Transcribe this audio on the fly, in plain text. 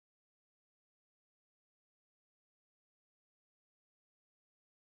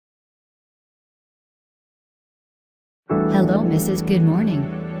Hello, Mrs. Good morning.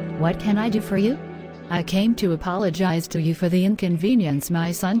 What can I do for you? I came to apologize to you for the inconvenience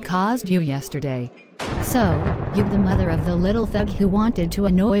my son caused you yesterday. So, you're the mother of the little thug who wanted to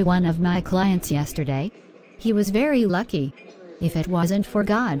annoy one of my clients yesterday? He was very lucky. If it wasn't for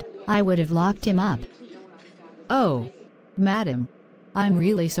God, I would have locked him up. Oh, madam. I'm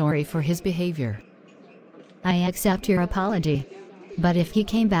really sorry for his behavior. I accept your apology. But if he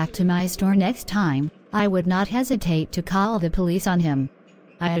came back to my store next time, I would not hesitate to call the police on him.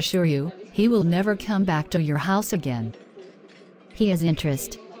 I assure you, he will never come back to your house again. He has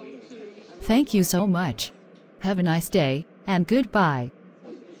interest. Thank you so much. Have a nice day, and goodbye.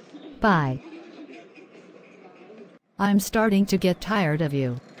 Bye. I'm starting to get tired of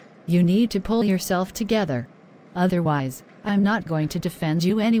you. You need to pull yourself together. Otherwise, I'm not going to defend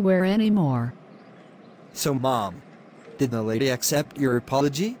you anywhere anymore. So Mom, did the lady accept your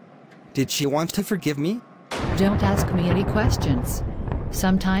apology? Did she want to forgive me? Don't ask me any questions.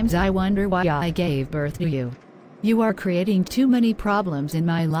 Sometimes I wonder why I gave birth to you. You are creating too many problems in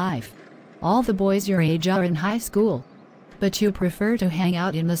my life. All the boys your age are in high school. But you prefer to hang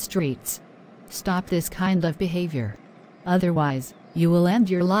out in the streets. Stop this kind of behavior. Otherwise, you will end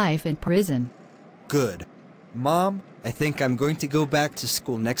your life in prison. Good. Mom, I think I'm going to go back to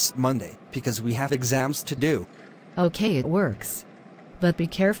school next Monday because we have exams to do. Okay, it works. But be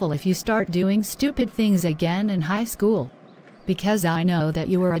careful if you start doing stupid things again in high school. Because I know that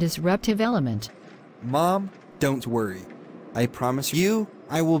you are a disruptive element. Mom, don't worry. I promise you,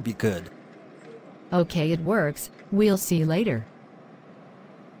 I will be good. Okay, it works. We'll see you later.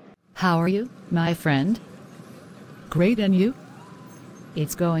 How are you, my friend? Great, and you?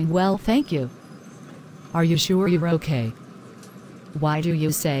 It's going well, thank you. Are you sure you're okay? Why do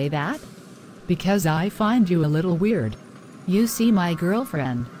you say that? Because I find you a little weird. You see my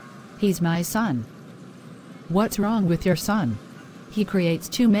girlfriend. He's my son. What's wrong with your son? He creates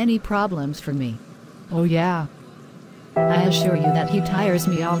too many problems for me. Oh yeah? I assure you that he tires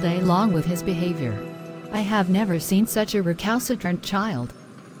me all day long with his behavior. I have never seen such a recalcitrant child.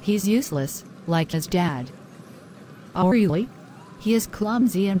 He's useless, like his dad. Oh really? He is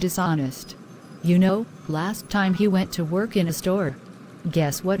clumsy and dishonest. You know, last time he went to work in a store.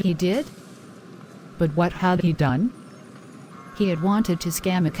 Guess what he did? But what had he done? He had wanted to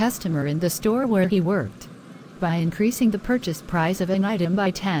scam a customer in the store where he worked by increasing the purchase price of an item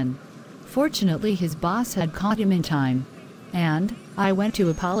by 10. Fortunately, his boss had caught him in time, and I went to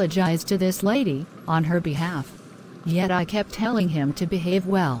apologize to this lady on her behalf. Yet I kept telling him to behave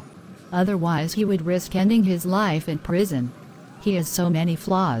well. Otherwise he would risk ending his life in prison. He has so many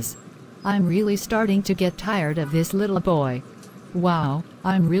flaws. I'm really starting to get tired of this little boy. Wow,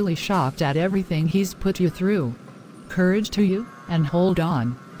 I'm really shocked at everything he's put you through. Courage to you, and hold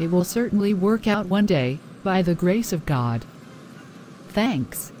on, it will certainly work out one day, by the grace of God.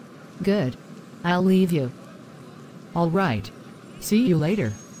 Thanks. Good. I'll leave you. All right. See you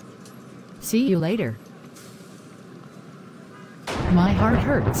later. See you later. My heart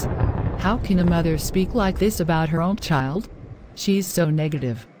hurts. How can a mother speak like this about her own child? She's so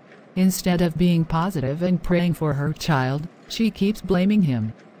negative. Instead of being positive and praying for her child, she keeps blaming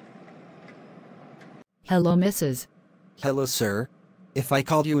him. Hello, Mrs. Hello, sir. If I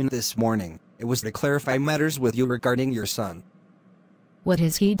called you in this morning, it was to clarify matters with you regarding your son. What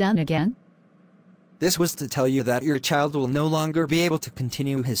has he done again? This was to tell you that your child will no longer be able to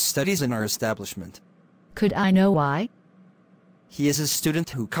continue his studies in our establishment. Could I know why? He is a student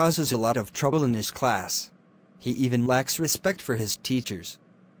who causes a lot of trouble in his class. He even lacks respect for his teachers.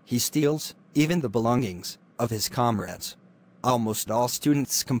 He steals, even the belongings, of his comrades. Almost all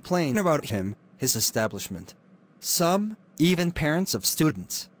students complain about him, his establishment. Some, even parents of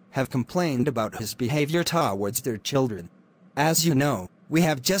students, have complained about his behavior towards their children. As you know, we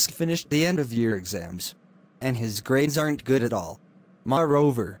have just finished the end-of-year exams, and his grades aren't good at all.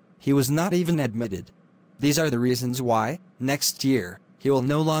 Moreover, he was not even admitted. These are the reasons why, next year, he will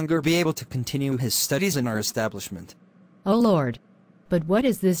no longer be able to continue his studies in our establishment. Oh Lord! But what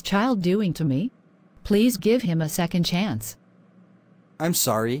is this child doing to me? Please give him a second chance. I'm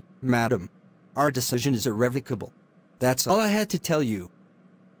sorry, madam. Our decision is irrevocable. That's all I had to tell you.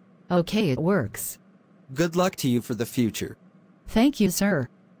 Okay, it works. Good luck to you for the future. Thank you, sir.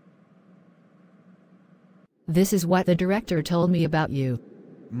 This is what the director told me about you.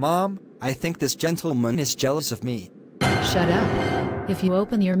 Mom, I think this gentleman is jealous of me. Shut up. If you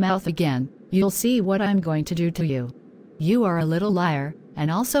open your mouth again, you'll see what I'm going to do to you. You are a little liar,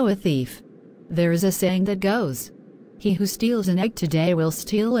 and also a thief. There is a saying that goes, "He who steals an egg today will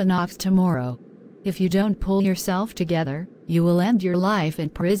steal an ox tomorrow." If you don't pull yourself together, you will end your life in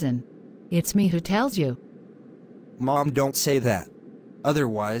prison. It's me who tells you. Mom, don't say that.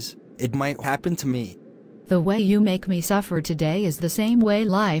 Otherwise, it might happen to me. The way you make me suffer today is the same way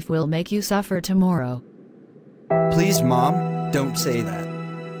life will make you suffer tomorrow. Please, Mom, don't say that.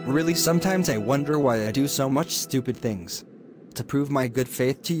 Really, sometimes I wonder why I do so much stupid things. To prove my good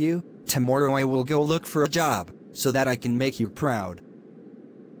faith to you, tomorrow I will go look for a job, so that I can make you proud.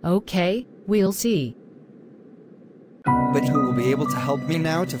 Okay, we'll see. But who will be able to help me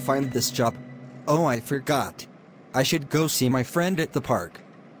now to find this job? Oh, I forgot. I should go see my friend at the park.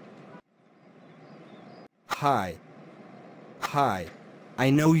 Hi. Hi. I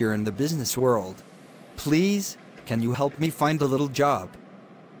know you're in the business world. Please, can you help me find a little job?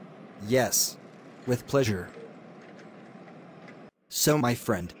 Yes. With pleasure. So, my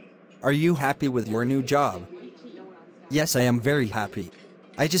friend, are you happy with your new job? Yes, I am very happy.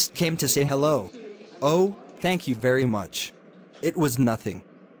 I just came to say hello. Oh, thank you very much. It was nothing.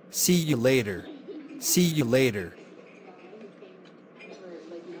 See you later. See you later.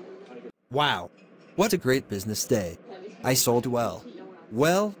 Wow. What a great business day. I sold well.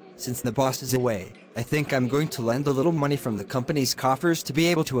 Well, since the boss is away, I think I'm going to lend a little money from the company's coffers to be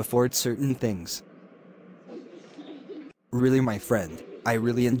able to afford certain things. Really, my friend, I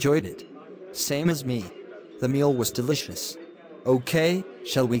really enjoyed it. Same as me. The meal was delicious. Okay,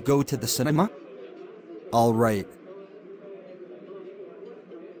 shall we go to the cinema? All right.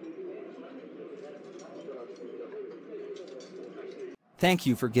 Thank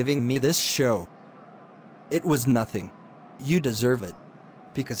you for giving me this show. It was nothing. You deserve it.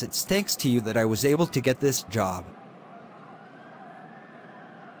 Because it's thanks to you that I was able to get this job.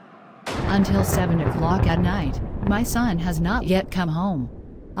 Until 7 o'clock at night, my son has not yet come home.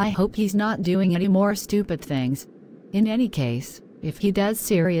 I hope he's not doing any more stupid things. In any case, if he does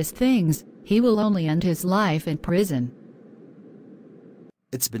serious things, he will only end his life in prison.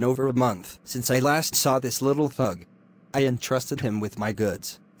 It's been over a month since I last saw this little thug. I entrusted him with my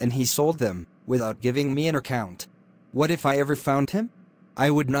goods, and he sold them, without giving me an account. What if I ever found him? I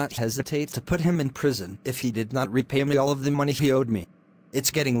would not hesitate to put him in prison if he did not repay me all of the money he owed me.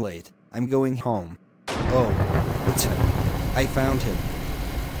 It's getting late. I'm going home. Oh, it's him. I found him.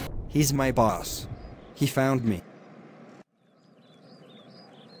 He's my boss. He found me.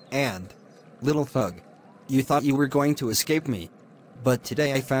 And, little thug, you thought you were going to escape me. But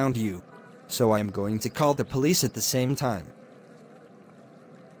today I found you. So I'm going to call the police at the same time.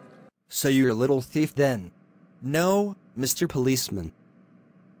 So you're a little thief then? No, Mr. Policeman.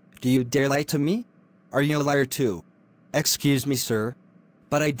 Do you dare lie to me? Are you a liar too? Excuse me, sir,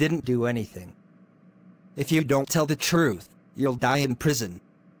 but I didn't do anything. If you don't tell the truth, you'll die in prison.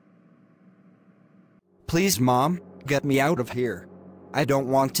 Please, Mom, get me out of here. I don't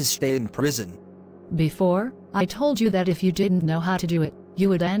want to stay in prison. Before, I told you that if you didn't know how to do it, you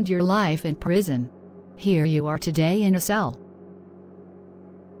would end your life in prison. Here you are today in a cell.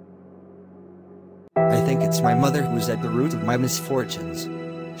 I think it's my mother who's at the root of my misfortunes.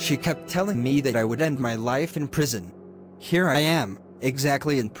 She kept telling me that I would end my life in prison. Here I am,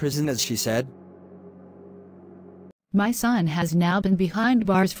 exactly in prison as she said. My son has now been behind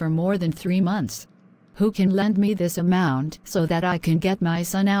bars for more than 3 months. Who can lend me this amount so that I can get my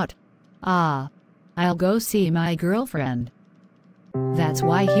son out? Ah, I'll go see my girlfriend. That's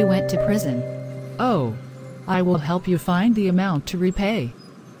why he went to prison. Oh, I will help you find the amount to repay.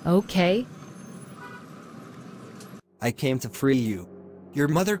 Okay. I came to free you. Your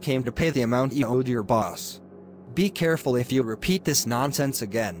mother came to pay the amount you owed your boss. Be careful if you repeat this nonsense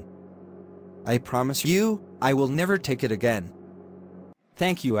again. I promise you, I will never take it again.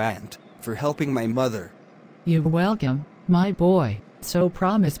 Thank you, Aunt, for helping my mother. You're welcome, my boy, so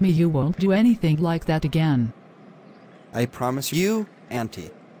promise me you won't do anything like that again. I promise you, Auntie.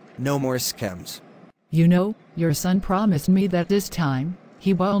 No more scams. You know, your son promised me that this time,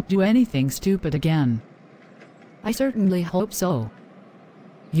 he won't do anything stupid again. I certainly hope so.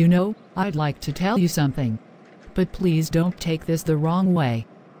 You know, I'd like to tell you something. But please don't take this the wrong way.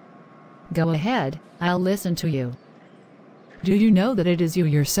 Go ahead, I'll listen to you. Do you know that it is you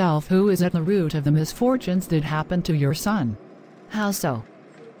yourself who is at the root of the misfortunes that happened to your son? How so?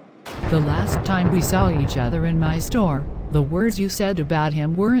 The last time we saw each other in my store, the words you said about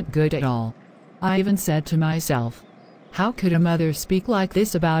him weren't good at all. I even said to myself, how could a mother speak like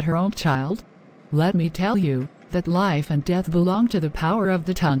this about her own child? Let me tell you, that life and death belong to the power of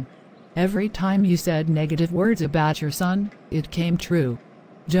the tongue. Every time you said negative words about your son, it came true.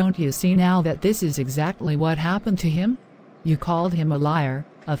 Don't you see now that this is exactly what happened to him? You called him a liar,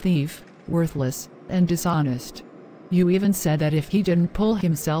 a thief, worthless, and dishonest. You even said that if he didn't pull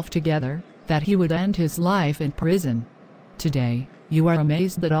himself together, that he would end his life in prison. Today, you are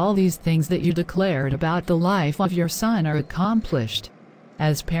amazed that all these things that you declared about the life of your son are accomplished.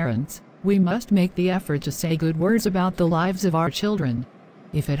 As parents, we must make the effort to say good words about the lives of our children.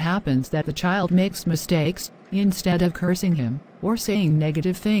 If it happens that the child makes mistakes, instead of cursing him, or saying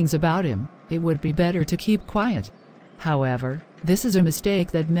negative things about him, it would be better to keep quiet. However, this is a mistake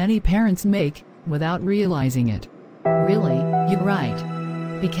that many parents make, without realizing it. Really, you're right.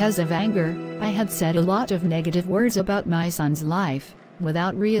 Because of anger, I had said a lot of negative words about my son's life,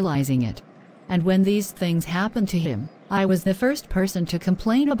 without realizing it. And when these things happened to him, I was the first person to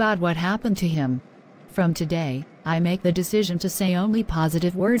complain about what happened to him. From today, I make the decision to say only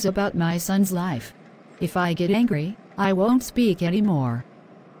positive words about my son's life. If I get angry, I won't speak anymore.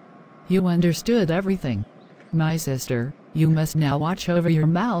 You understood everything. My sister, you must now watch over your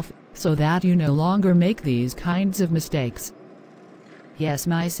mouth, so that you no longer make these kinds of mistakes. Yes,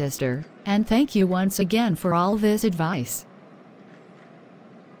 my sister, and thank you once again for all this advice.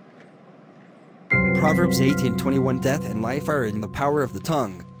 Proverbs 18:21 Death and life are in the power of the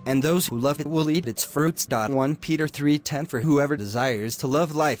tongue, and those who love it will eat its fruits. 1 Peter 3:10 For whoever desires to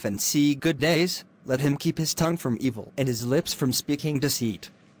love life and see good days, let him keep his tongue from evil and his lips from speaking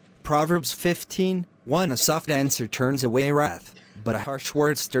deceit. Proverbs 15:1 A soft answer turns away wrath, but a harsh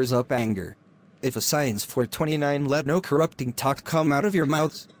word stirs up anger. If a science 4:29 Let no corrupting talk come out of your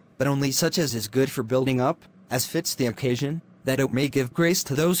mouths, but only such as is good for building up, as fits the occasion, that it may give grace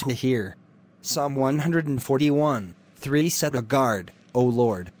to those who hear. Psalm 141:3 Set a guard, O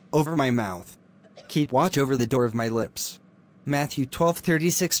Lord, over my mouth. Keep watch over the door of my lips. Matthew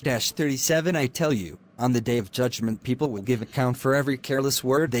 12:36-37 I tell you, on the day of judgment people will give account for every careless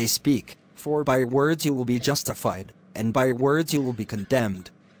word they speak, for by your words you will be justified, and by your words you will be condemned.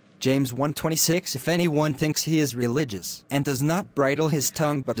 James 1:26 If anyone thinks he is religious and does not bridle his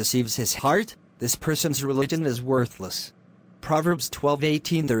tongue but deceives his heart, this person's religion is worthless. Proverbs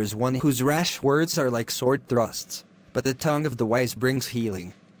 12:18 There is one whose rash words are like sword thrusts, but the tongue of the wise brings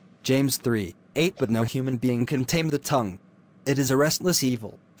healing. James 3:8 But no human being can tame the tongue. It is a restless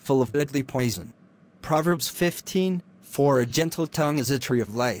evil, full of deadly poison. Proverbs 15:4 A gentle tongue is a tree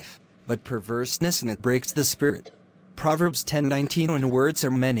of life, but perverseness in it breaks the spirit. Proverbs 10:19 When words are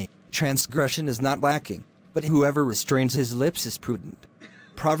many, transgression is not lacking, but whoever restrains his lips is prudent.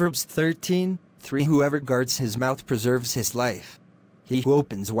 Proverbs 13:3 Whoever guards his mouth preserves his life. He who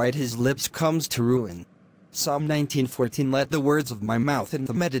opens wide his lips comes to ruin. Psalm 19:14 Let the words of my mouth and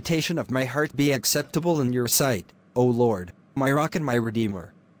the meditation of my heart be acceptable in your sight, O Lord, my rock and my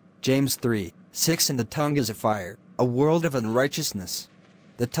redeemer. James 3:6 And the tongue is a fire, a world of unrighteousness.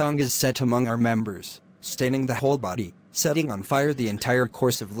 The tongue is set among our members, staining the whole body, setting on fire the entire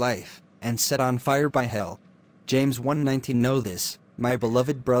course of life, and set on fire by hell. James 1:19 Know this, my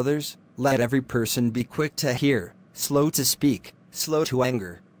beloved brothers, let every person be quick to hear, slow to speak, slow to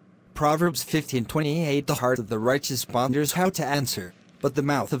anger. Proverbs 15:28 The heart of the righteous ponders how to answer, but the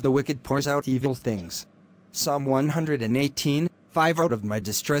mouth of the wicked pours out evil things. Psalm 118:5 Out of my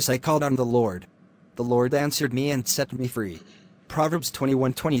distress I called on the Lord. The Lord answered me and set me free. Proverbs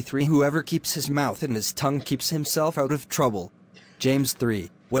 21:23 Whoever keeps his mouth and his tongue keeps himself out of trouble. James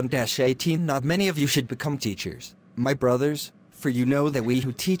 3:1-18 Not many of you should become teachers, my brothers, for you know that we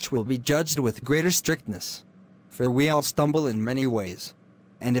who teach will be judged with greater strictness. For we all stumble in many ways.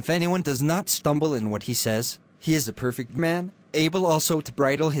 And if anyone does not stumble in what he says, he is a perfect man, able also to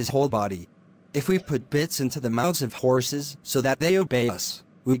bridle his whole body. If we put bits into the mouths of horses so that they obey us,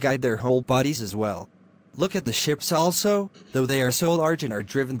 we guide their whole bodies as well. Look at the ships also, though they are so large and are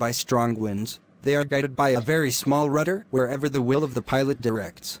driven by strong winds, they are guided by a very small rudder wherever the will of the pilot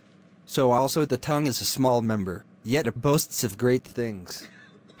directs. So also the tongue is a small member, yet it boasts of great things.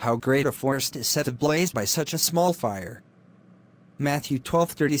 How great a forest is set ablaze by such a small fire. Matthew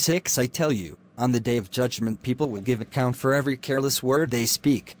 12:36 I tell you, on the day of judgment people will give account for every careless word they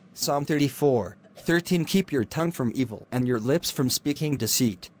speak. Psalm 34:13 Keep your tongue from evil and your lips from speaking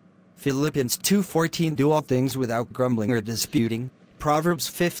deceit. Philippians 2:14 Do all things without grumbling or disputing. Proverbs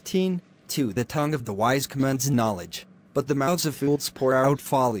 15:2 The tongue of the wise commands knowledge, but the mouths of fools pour out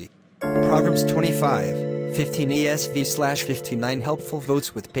folly. Proverbs 25:15 ESV/59 Helpful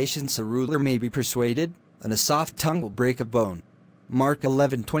votes with patience a ruler may be persuaded, and a soft tongue will break a bone. Mark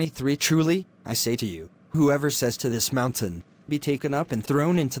 11:23 Truly, I say to you, whoever says to this mountain, be taken up and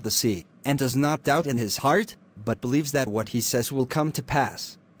thrown into the sea, and does not doubt in his heart, but believes that what he says will come to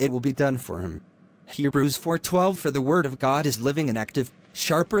pass, it will be done for him. Hebrews 4:12 For the word of God is living and active,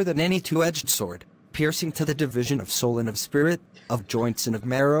 sharper than any two-edged sword, piercing to the division of soul and of spirit, of joints and of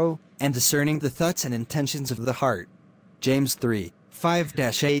marrow, and discerning the thoughts and intentions of the heart. James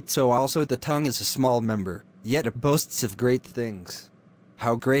 3:5-8 So also the tongue is a small member, yet it boasts of great things.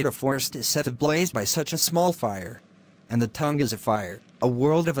 How great a forest is set ablaze by such a small fire. And the tongue is a fire, a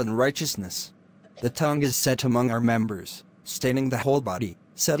world of unrighteousness. The tongue is set among our members, staining the whole body,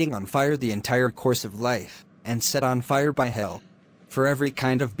 setting on fire the entire course of life, and set on fire by hell. For every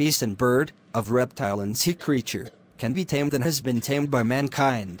kind of beast and bird, of reptile and sea creature, can be tamed and has been tamed by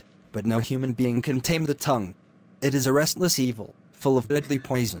mankind, but no human being can tame the tongue. It is a restless evil, full of deadly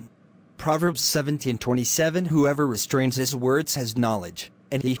poison. Proverbs 17:27 Whoever restrains his words has knowledge,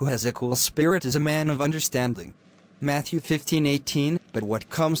 and he who has a cool spirit is a man of understanding. Matthew 15:18 But what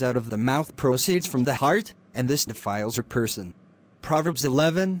comes out of the mouth proceeds from the heart, and this defiles a person. Proverbs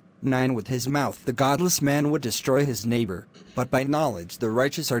 11:9 With his mouth the godless man would destroy his neighbor, but by knowledge the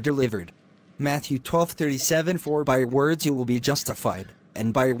righteous are delivered. Matthew 12:37 For by words you will be justified,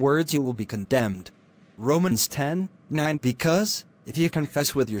 and by words you will be condemned. Romans 10:9 Because, if you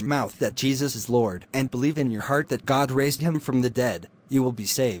confess with your mouth that Jesus is Lord and believe in your heart that God raised him from the dead, you will be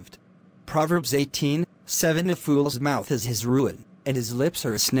saved. Proverbs 18:7 A fool's mouth is his ruin, and his lips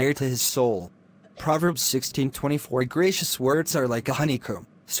are a snare to his soul. Proverbs 16:24 Gracious words are like a honeycomb,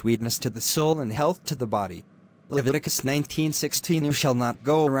 sweetness to the soul and health to the body. Leviticus 19:16 You shall not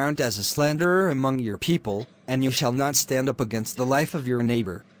go around as a slanderer among your people, and you shall not stand up against the life of your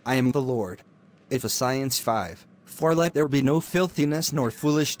neighbor. I am the Lord. Ephesians 5:4 Let there be no filthiness nor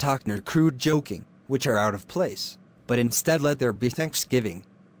foolish talk nor crude joking, which are out of place, but instead let there be thanksgiving.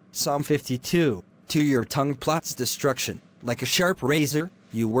 Psalm 52:2 Your tongue plots destruction, like a sharp razor,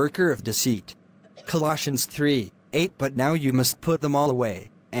 you worker of deceit. Colossians 3:8 But now you must put them all away,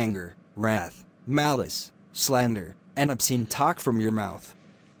 anger, wrath, malice, slander, and obscene talk from your mouth.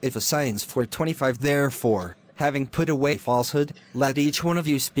 Ephesians 4:25 Therefore, having put away falsehood, let each one of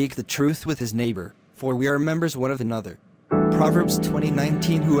you speak the truth with his neighbor, for we are members one of another. Proverbs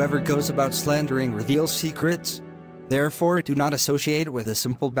 20:19 Whoever goes about slandering reveals secrets. Therefore do not associate with a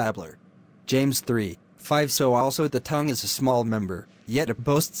simple babbler. James 3:5 So also the tongue is a small member, yet it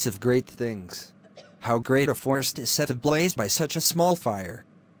boasts of great things. How great a forest is set ablaze by such a small fire.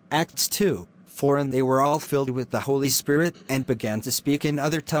 Acts 2:4 And they were all filled with the Holy Spirit, and began to speak in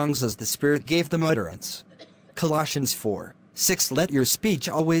other tongues as the Spirit gave them utterance. Colossians 4:6 Let your speech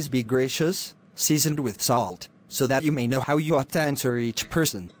always be gracious, seasoned with salt, so that you may know how you ought to answer each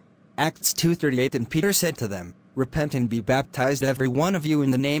person. Acts 2:38 And Peter said to them, Repent and be baptized every one of you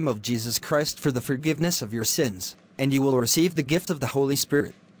in the name of Jesus Christ for the forgiveness of your sins, and you will receive the gift of the Holy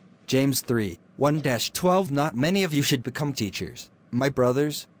Spirit. James 3:1-12 Not many of you should become teachers, my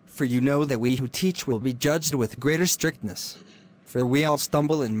brothers, for you know that we who teach will be judged with greater strictness. For we all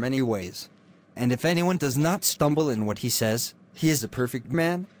stumble in many ways. And if anyone does not stumble in what he says, he is a perfect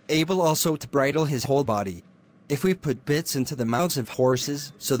man, able also to bridle his whole body. If we put bits into the mouths of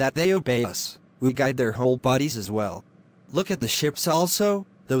horses so that they obey us, we guide their whole bodies as well. Look at the ships also,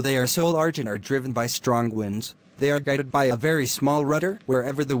 though they are so large and are driven by strong winds, they are guided by a very small rudder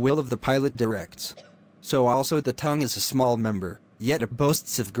wherever the will of the pilot directs. So also the tongue is a small member, yet it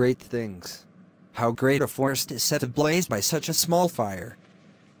boasts of great things. How great a forest is set ablaze by such a small fire.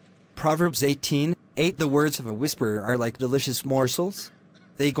 Proverbs 18:8 The words of a whisperer are like delicious morsels.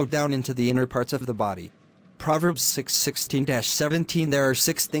 They go down into the inner parts of the body. Proverbs 6:16-17 There are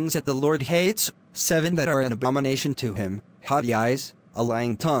 6 things that the Lord hates, 7 that are an abomination to him, haughty eyes, a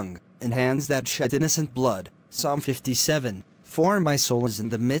lying tongue, and hands that shed innocent blood. Psalm 57:4 My soul is in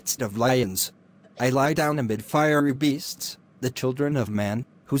the midst of lions. I lie down amid fiery beasts, the children of man,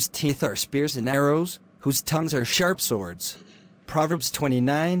 whose teeth are spears and arrows, whose tongues are sharp swords. Proverbs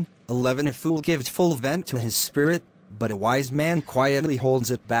 29:11 A fool gives full vent to his spirit, but a wise man quietly holds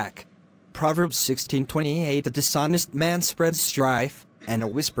it back. Proverbs 16:28 A dishonest man spreads strife, and a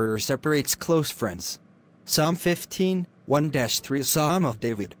whisperer separates close friends. Psalm 15:1-3 Psalm of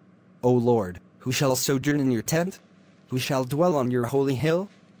David. O Lord, who shall sojourn in your tent? Who shall dwell on your holy hill?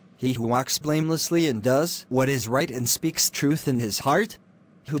 He who walks blamelessly and does what is right and speaks truth in his heart?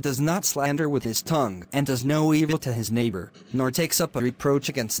 Who does not slander with his tongue and does no evil to his neighbor, nor takes up a reproach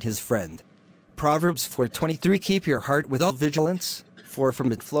against his friend. Proverbs 4:23 Keep your heart with all vigilance, for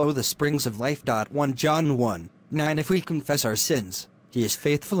from it flow the springs of life. 1 John 1:9 If we confess our sins, he is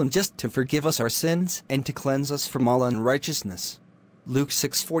faithful and just to forgive us our sins and to cleanse us from all unrighteousness. Luke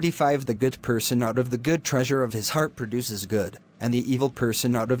 6:45 The good person out of the good treasure of his heart produces good, and the evil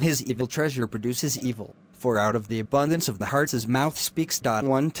person out of his evil treasure produces evil, for out of the abundance of the heart his mouth speaks.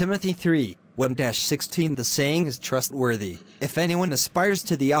 1 Timothy 3:1-16 The saying is trustworthy, if anyone aspires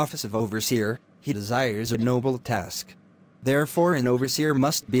to the office of overseer, he desires a noble task. Therefore an overseer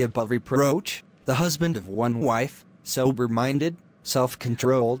must be above reproach, the husband of one wife, sober-minded,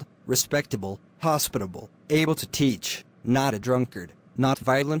 self-controlled, respectable, hospitable, able to teach, not a drunkard, not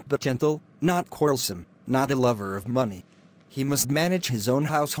violent but gentle, not quarrelsome, not a lover of money. He must manage his own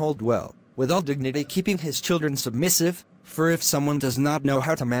household well, with all dignity, keeping his children submissive, for if someone does not know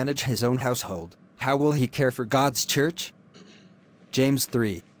how to manage his own household, how will he care for God's church? James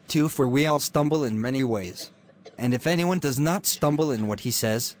 3:2 For we all stumble in many ways. And if anyone does not stumble in what he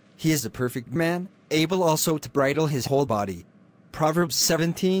says, he is a perfect man, able also to bridle his whole body. Proverbs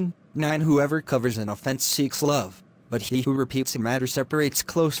 17:9 Whoever covers an offense seeks love, but he who repeats a matter separates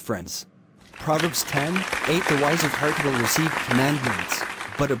close friends. Proverbs 10:8 The wise of heart will receive commandments,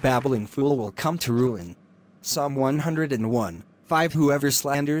 but a babbling fool will come to ruin. Psalm 101:5 Whoever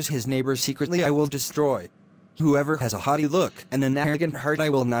slanders his neighbor secretly I will destroy. Whoever has a haughty look and an arrogant heart I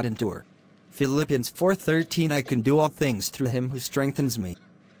will not endure. Philippians 4:13 I can do all things through him who strengthens me.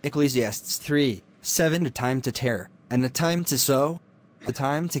 Ecclesiastes 3:7 A time to tear, and a time to sow, a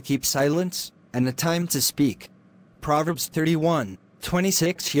time to keep silence, and a time to speak. Proverbs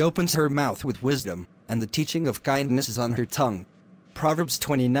 31:26 She opens her mouth with wisdom, and the teaching of kindness is on her tongue. Proverbs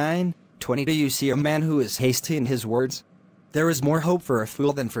 29:20 Do you see a man who is hasty in his words? There is more hope for a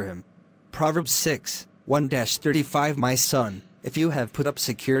fool than for him. Proverbs 6:1-35 My son, if you have put up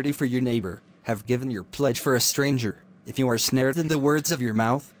security for your neighbor, have given your pledge for a stranger, if you are snared in the words of your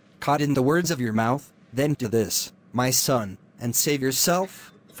mouth, caught in the words of your mouth, then do this, my son, and save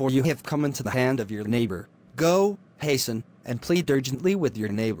yourself, for you have come into the hand of your neighbor. Go, hasten, and plead urgently with your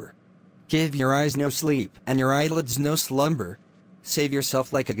neighbor. Give your eyes no sleep, and your eyelids no slumber. Save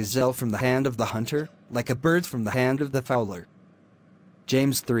yourself like a gazelle from the hand of the hunter, like a bird from the hand of the fowler.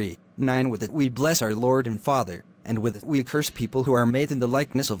 James 3:9 With it we bless our Lord and Father, and with it we curse people who are made in the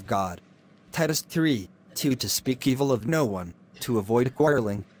likeness of God. Titus 3:2 To speak evil of no one, to avoid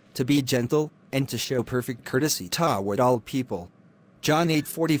quarreling, to be gentle, and to show perfect courtesy toward all people. John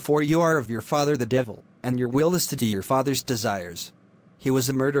 8:44 You are of your father the devil, and your will is to do your father's desires. He was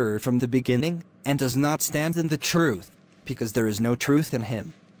a murderer from the beginning, and does not stand in the truth, because there is no truth in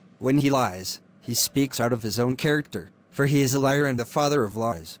him. When he lies, he speaks out of his own character, for he is a liar and the father of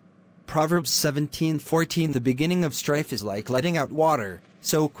lies. Proverbs 17:14 The beginning of strife is like letting out water,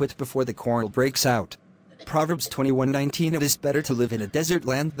 so quit before the quarrel breaks out. Proverbs 21:19 It is better to live in a desert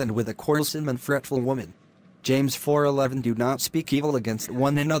land than with a quarrelsome and fretful woman. James 4:11 Do not speak evil against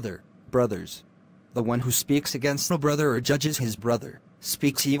one another, brothers. The one who speaks against a brother or judges his brother,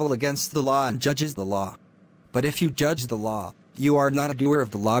 speaks evil against the law and judges the law. But if you judge the law, you are not a doer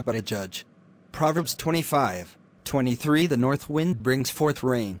of the law but a judge. Proverbs 25:23 The north wind brings forth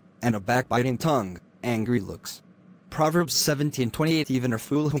rain, and a backbiting tongue, angry looks. Proverbs 17:28 Even a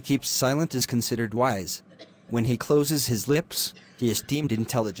fool who keeps silent is considered wise. When he closes his lips, he is deemed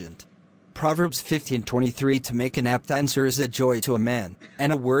intelligent. Proverbs 15:23 To make an apt answer is a joy to a man,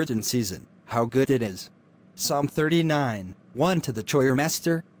 and a word in season, how good it is. Psalm 39:1 To the choir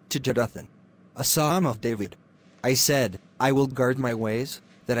master, to Jeduthun. A psalm of David. I said, I will guard my ways,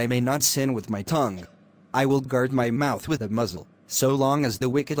 that I may not sin with my tongue. I will guard my mouth with a muzzle, so long as the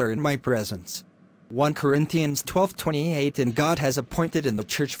wicked are in my presence. 1 Corinthians 12:28 And God has appointed in the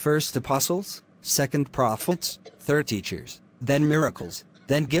church first apostles, second prophets, third teachers, then miracles,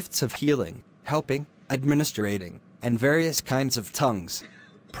 then gifts of healing, helping, administrating, and various kinds of tongues.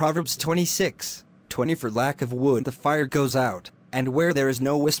 Proverbs 26:20 For lack of wood the fire goes out, and where there is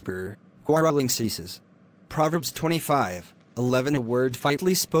no whisperer, quarreling ceases. Proverbs 25:11 A word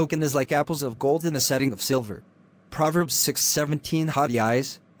fightly spoken is like apples of gold in a setting of silver. Proverbs 6:17 Haughty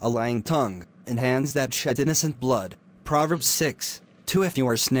eyes, a lying tongue, and hands that shed innocent blood. Proverbs 6:2 If you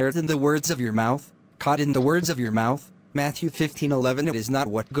are snared in the words of your mouth, caught in the words of your mouth. Matthew 15:11 It is not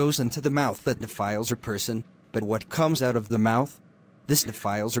what goes into the mouth that defiles a person, but what comes out of the mouth. This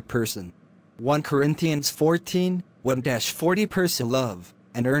defiles a person. 1 Corinthians 14:1-40 Pursue love,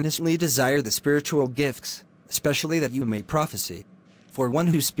 and earnestly desire the spiritual gifts, especially that you may prophesy. For one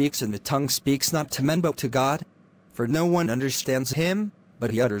who speaks in the tongue speaks not to men but to God. For no one understands him,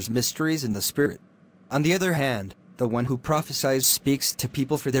 but he utters mysteries in the Spirit. On the other hand, the one who prophesies speaks to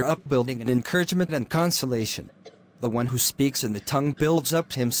people for their upbuilding and encouragement and consolation. The one who speaks in the tongue builds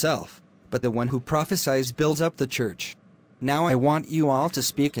up himself, but the one who prophesies builds up the church. Now I want you all to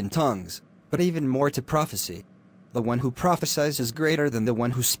speak in tongues, but even more to prophecy. The one who prophesies is greater than the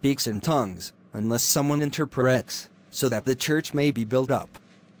one who speaks in tongues, unless someone interprets, so that the church may be built up.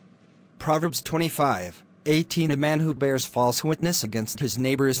 Proverbs 25:18 A man who bears false witness against his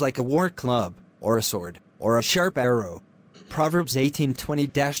neighbor is like a war club, or a sword, or a sharp arrow. Proverbs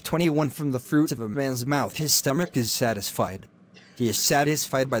 18:20-21 From the fruit of a man's mouth his stomach is satisfied. He is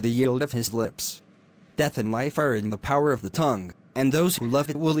satisfied by the yield of his lips. Death and life are in the power of the tongue, and those who love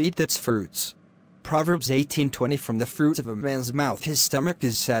it will eat its fruits. Proverbs 18:20 From the fruit of a man's mouth his stomach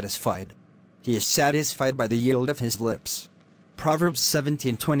is satisfied. He is satisfied by the yield of his lips. Proverbs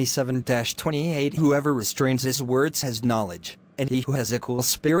 17:27-28 Whoever restrains his words has knowledge, and he who has a cool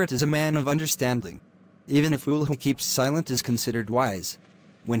spirit is a man of understanding. Even a fool who keeps silent is considered wise.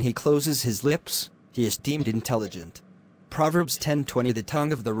 When he closes his lips, he is deemed intelligent. Proverbs 10:20 The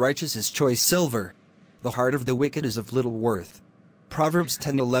tongue of the righteous is choice silver. The heart of the wicked is of little worth. Proverbs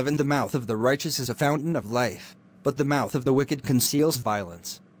 10:11 The mouth of the righteous is a fountain of life, but the mouth of the wicked conceals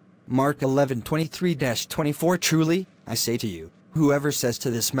violence. Mark 11:23-24 Truly, I say to you, whoever says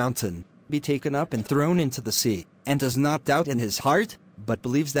to this mountain, be taken up and thrown into the sea, and does not doubt in his heart, but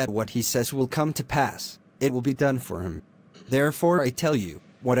believes that what he says will come to pass, it will be done for him. Therefore I tell you,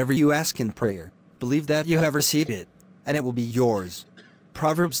 whatever you ask in prayer, believe that you have received it, and it will be yours.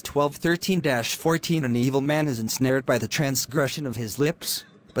 Proverbs 12:13-14 An evil man is ensnared by the transgression of his lips,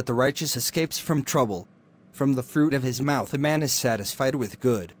 but the righteous escapes from trouble. From the fruit of his mouth a man is satisfied with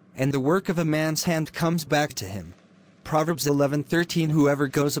good, and the work of a man's hand comes back to him. Proverbs 11:13 Whoever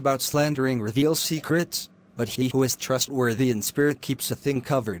goes about slandering reveals secrets, but he who is trustworthy in spirit keeps a thing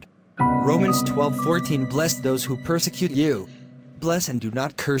covered. Romans 12:14 Bless those who persecute you. Bless and do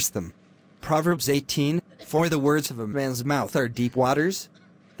not curse them. Proverbs 18 For the words of a man's mouth are deep waters.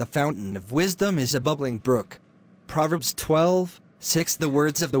 The fountain of wisdom is a bubbling brook. Proverbs 12:6 The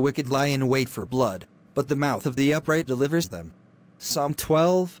words of the wicked lie in wait for blood, but the mouth of the upright delivers them. Psalm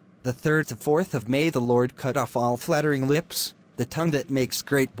 12 The 3rd to 4th of May The Lord cut off all flattering lips, the tongue that makes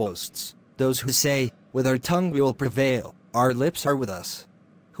great boasts. Those who say, with our tongue we will prevail, our lips are with us.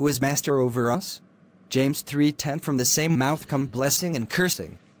 Who is master over us? James 3:10 From the same mouth come blessing and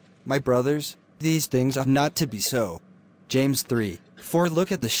cursing. My brothers, these things ought not to be so. James 3:4 Look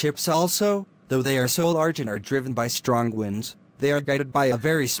at the ships also, though they are so large and are driven by strong winds, they are guided by a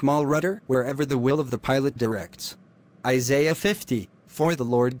very small rudder wherever the will of the pilot directs. Isaiah 50:4 The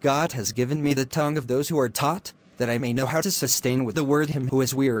Lord God has given me the tongue of those who are taught, that I may know how to sustain with the word him who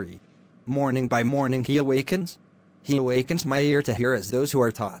is weary. Morning by morning he awakens my ear to hear as those who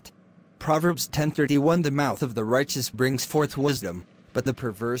are taught. Proverbs 10:31 The mouth of the righteous brings forth wisdom, but the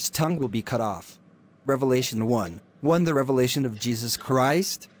perverse tongue will be cut off. Revelation 1:1 The revelation of Jesus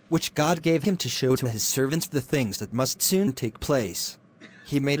Christ, which God gave him to show to his servants the things that must soon take place.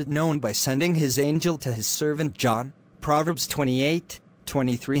 He made it known by sending his angel to his servant John. Proverbs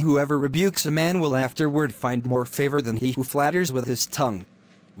 28:23 Whoever rebukes a man will afterward find more favor than he who flatters with his tongue.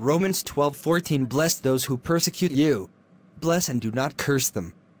 Romans 12:14 Bless those who persecute you. Bless and do not curse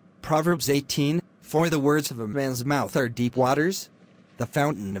them. Proverbs 18 For the words of a man's mouth are deep waters. The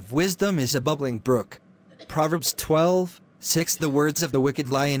fountain of wisdom is a bubbling brook. Proverbs 12:6 The words of the wicked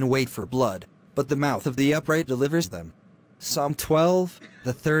lie in wait for blood, but the mouth of the upright delivers them. Psalm 12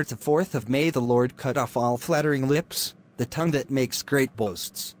 The 3rd to 4th of May The Lord cut off all flattering lips, the tongue that makes great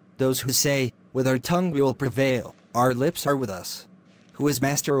boasts. Those who say, with our tongue we will prevail, our lips are with us. Who is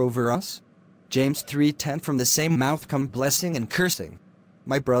master over us? James 3:10 From the same mouth come blessing and cursing.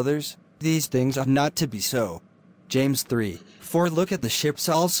 My brothers, these things ought not to be so. James 3:4 Look at the ships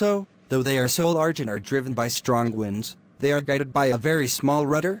also, though they are so large and are driven by strong winds, they are guided by a very small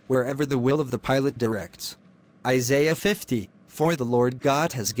rudder wherever the will of the pilot directs. Isaiah 50:4 The Lord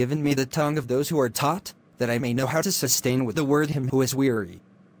God has given me the tongue of those who are taught, that I may know how to sustain with the word him who is weary.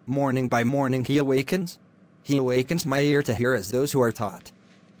 Morning by morning he awakens my ear to hear as those who are taught.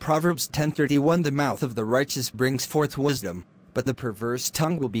 Proverbs 10:31 The mouth of the righteous brings forth wisdom, but the perverse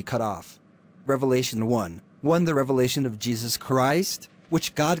tongue will be cut off. Revelation 1:1 The revelation of Jesus Christ,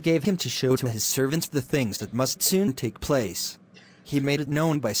 which God gave him to show to his servants the things that must soon take place. He made it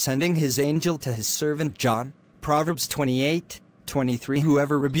known by sending his angel to his servant John. Proverbs 28:23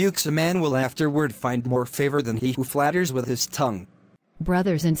 Whoever rebukes a man will afterward find more favor than he who flatters with his tongue.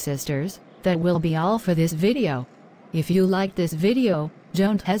 Brothers and sisters, that will be all for this video. If you like this video,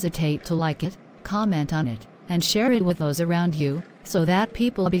 don't hesitate to like it, comment on it, and share it with those around you, so that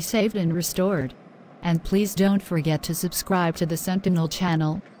people be saved and restored. And please don't forget to subscribe to the Sentinel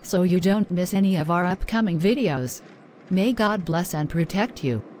channel, so you don't miss any of our upcoming videos. May God bless and protect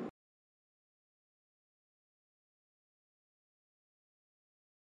you.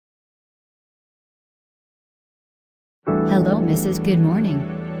 Hello Mrs. Good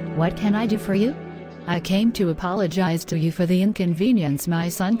morning. What can I do for you? I came to apologize to you for the inconvenience my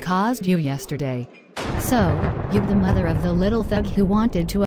son caused you yesterday. So, you're the mother of the little thug who wanted to